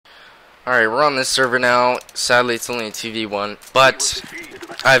Alright, we're on this server now. Sadly, it's only a 2v1, but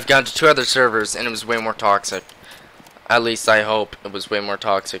I've gone to 2 other servers, and it was way more toxic. At least I hope it was way more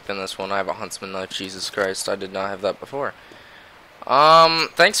toxic than this one. I have a Huntsman knife, Jesus Christ, I did not have that before.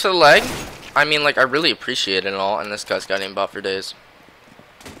 Thanks for the leg. I mean, like, I really appreciate it and all, and this guy's got aimbot for days.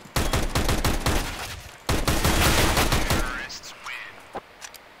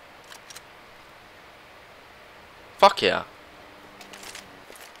 Fuck yeah.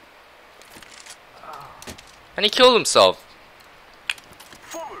 And he killed himself.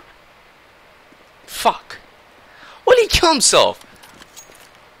 Fuck. What did he kill himself?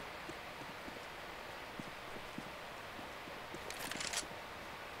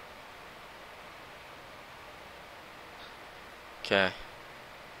 Okay.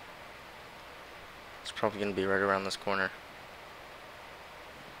 It's probably gonna be right around this corner.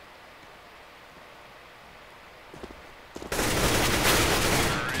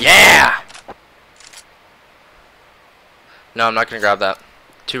 Yeah! No, I'm not gonna grab that.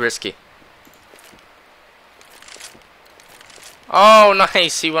 Too risky. Oh,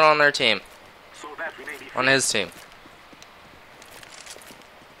 nice! He went on their team. On his team.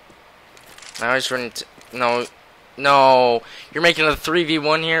 Now he's running to... No. No! You're making a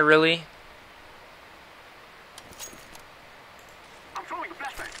 3v1 here, really? I'm throwing a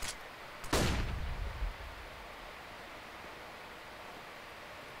flashbang.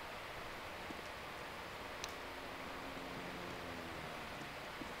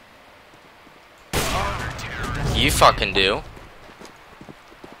 You fucking do.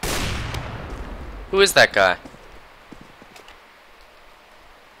 Who is that guy?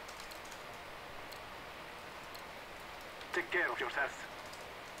 Take care of yourself.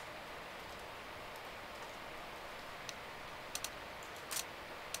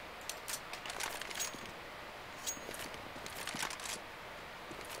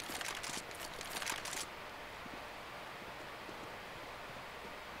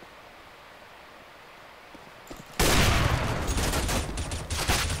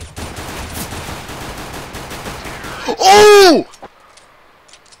 Oh!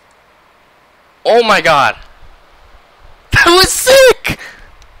 Oh my god. That was sick!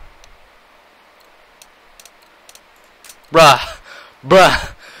 Bruh.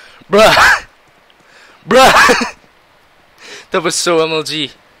 Bruh. Bruh. Bruh. That was so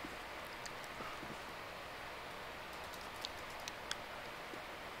MLG.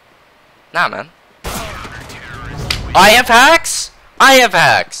 Nah, man. I have hacks? I have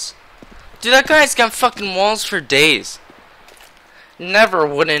hacks. Dude, that guy's got fucking walls for days. Never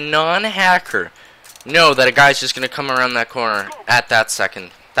would a non-hacker know that a guy's just gonna come around that corner at that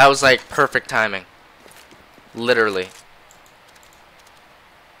second. That was like perfect timing. Literally.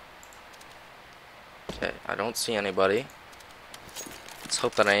 Okay, I don't see anybody. Let's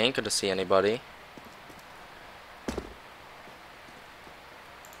hope that I ain't gonna see anybody.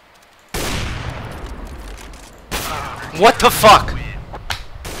 What the fuck?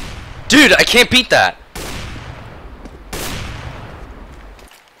 Dude, I can't beat that.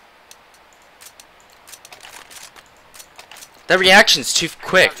 That reaction's too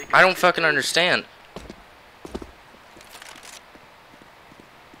quick. I don't fucking understand.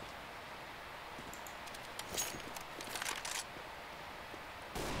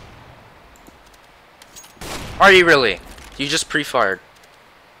 Are you really? You just pre-fired.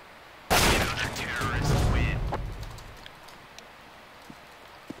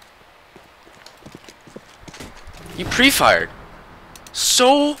 You pre-fired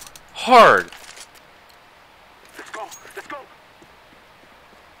so hard. Let's go. Let's go.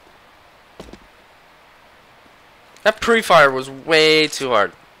 That pre-fire was way too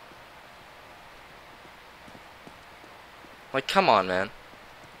hard. Like, come on, man.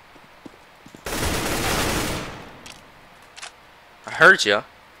 I heard ya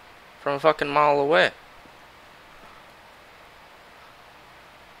from a fucking mile away.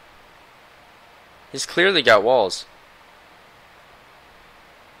 He's clearly got walls.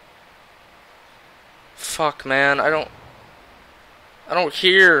 Fuck, man, I don't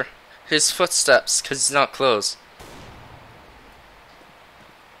hear his footsteps because he's not close.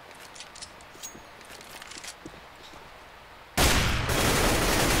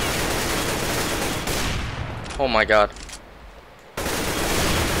 Oh my god.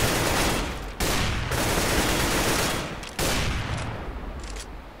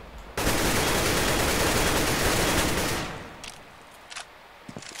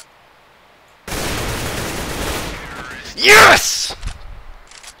 Yes!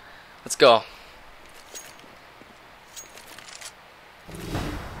 Let's go.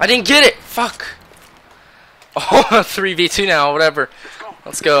 I didn't get it! Fuck! Oh, 3v2 now, whatever.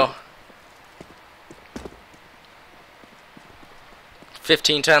 Let's go.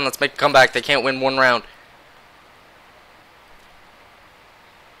 15-10. Let's make a comeback. They can't win one round.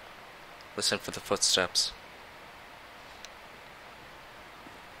 Listen for the footsteps.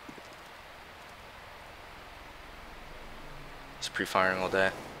 He's pre-firing all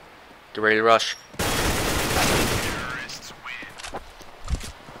day. Get ready to rush.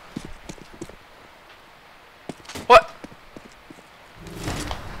 What?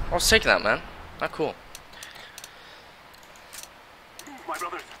 I was taking that, man. Not cool. My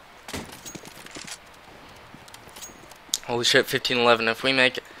brothers. Holy shit, 15-11. If we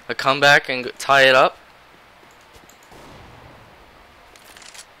make a comeback and tie it up.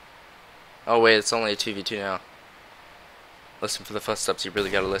 Oh wait, it's only a 2v2 now. Listen for the footsteps, you really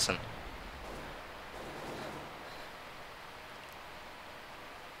gotta listen.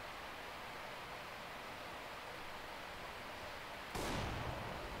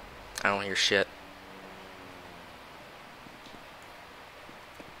 I don't hear shit.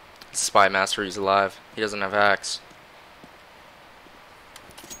 Spy Master, he's alive. He doesn't have axe.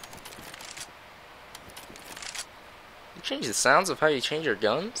 You change the sounds of how you change your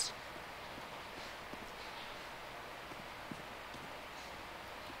guns?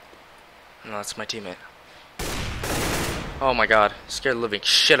 No, that's my teammate. Oh my god, scared the living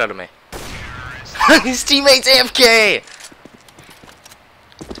shit out of me. His teammate's AFK!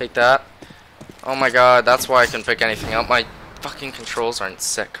 Take that. Oh my god, that's why I can pick anything up. My fucking controls aren't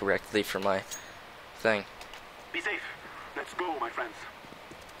set correctly for my thing. Be safe. Let's go, my friends.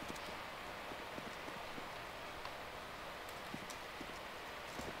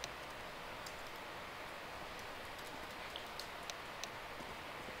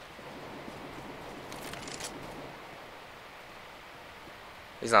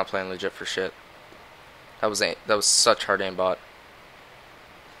 He's not playing legit for shit. That was such hard aimbot.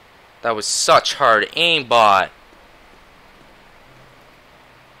 That was such hard aimbot.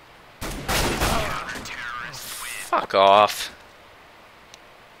 Fuck off.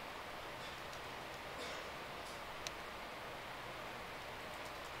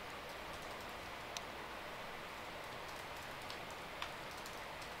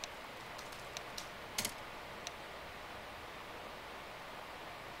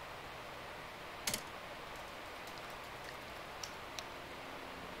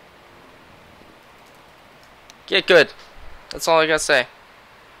 Get good. That's all I gotta say.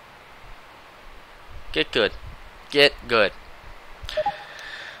 Get good. Get good.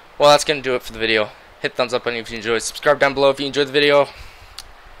 Well, that's gonna do it for the video. Hit thumbs up on it if you enjoyed. Subscribe down below if you enjoyed the video.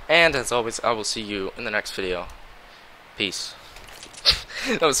 And as always, I will see you in the next video. Peace.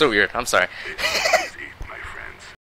 That was so weird. I'm sorry.